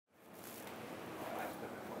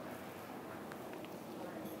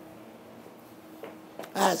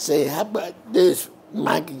I say, how about this,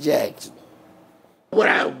 Michael Jackson? What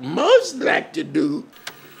I most like to do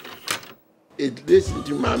is listen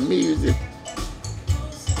to my music.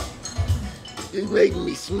 It makes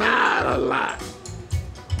me smile a lot.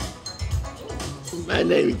 My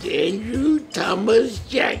name is Andrew Thomas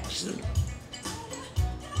Jackson.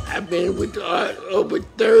 I've been with the art over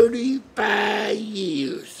 35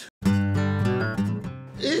 years.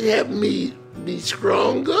 It helped me be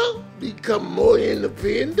stronger, become more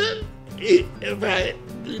independent. If I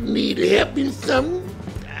need help in something,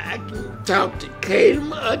 I can talk to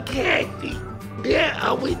Katem or Kathy. They're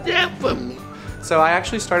always there for me. So I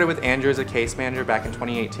actually started with Andrew as a case manager back in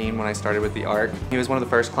 2018 when I started with the ARC. He was one of the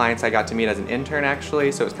first clients I got to meet as an intern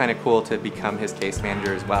actually, so it was kind of cool to become his case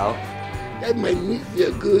manager as well. That made me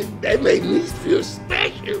feel good. That made me feel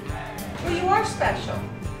special. Well, you are special.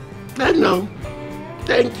 I know.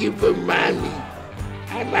 Thank you for reminding me.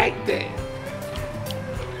 I like that.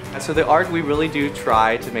 So the ARC, we really do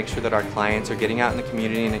try to make sure that our clients are getting out in the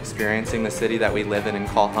community and experiencing the city that we live in and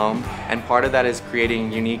call home. And part of that is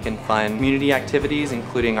creating unique and fun community activities,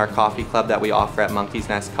 including our coffee club that we offer at Monkey's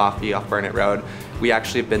Nest Coffee off Burnett Road. We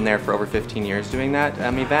actually have been there for over 15 years doing that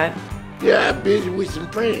event. Yeah, I'm busy with some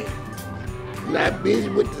friends. Not busy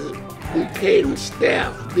with the Katem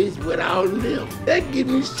staff, busy with all of them. That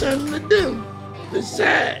gives me something to do.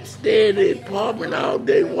 Besides, stay in the apartment all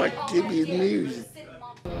day watching TV and music.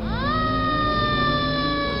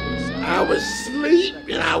 I was asleep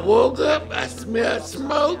and I woke up, I smelled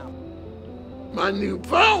smoke. My new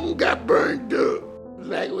phone got burned up,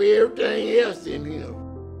 like with everything else in here.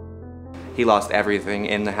 He lost everything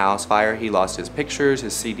in the house fire. He lost his pictures,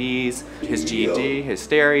 his CDs, his GED, his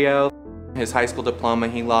stereo, his high school diploma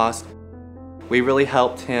he lost. We really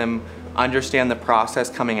helped him understand the process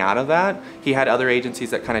coming out of that. He had other agencies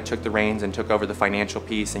that kind of took the reins and took over the financial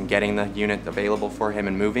piece and getting the unit available for him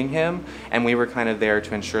and moving him. And we were kind of there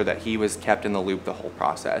to ensure that he was kept in the loop the whole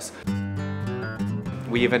process.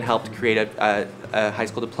 We even helped create a high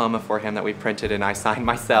school diploma for him that we printed and I signed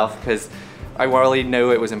myself because I really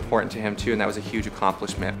knew it was important to him too, and that was a huge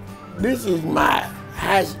accomplishment. This is my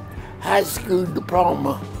high school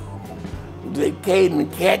diploma that Katem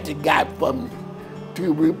and Kathy got for me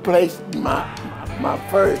to replace my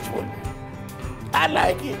first one. I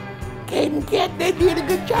like it. Katem and Kathy, they did a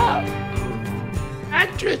good job. I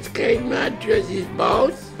trust Katem, I trust his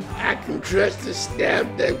boss. I can trust the staff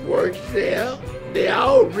that works there. They're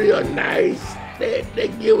all real nice. They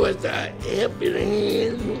give us a helping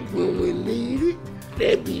hand when we need it.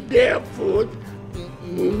 They be there for us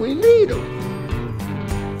when we need them.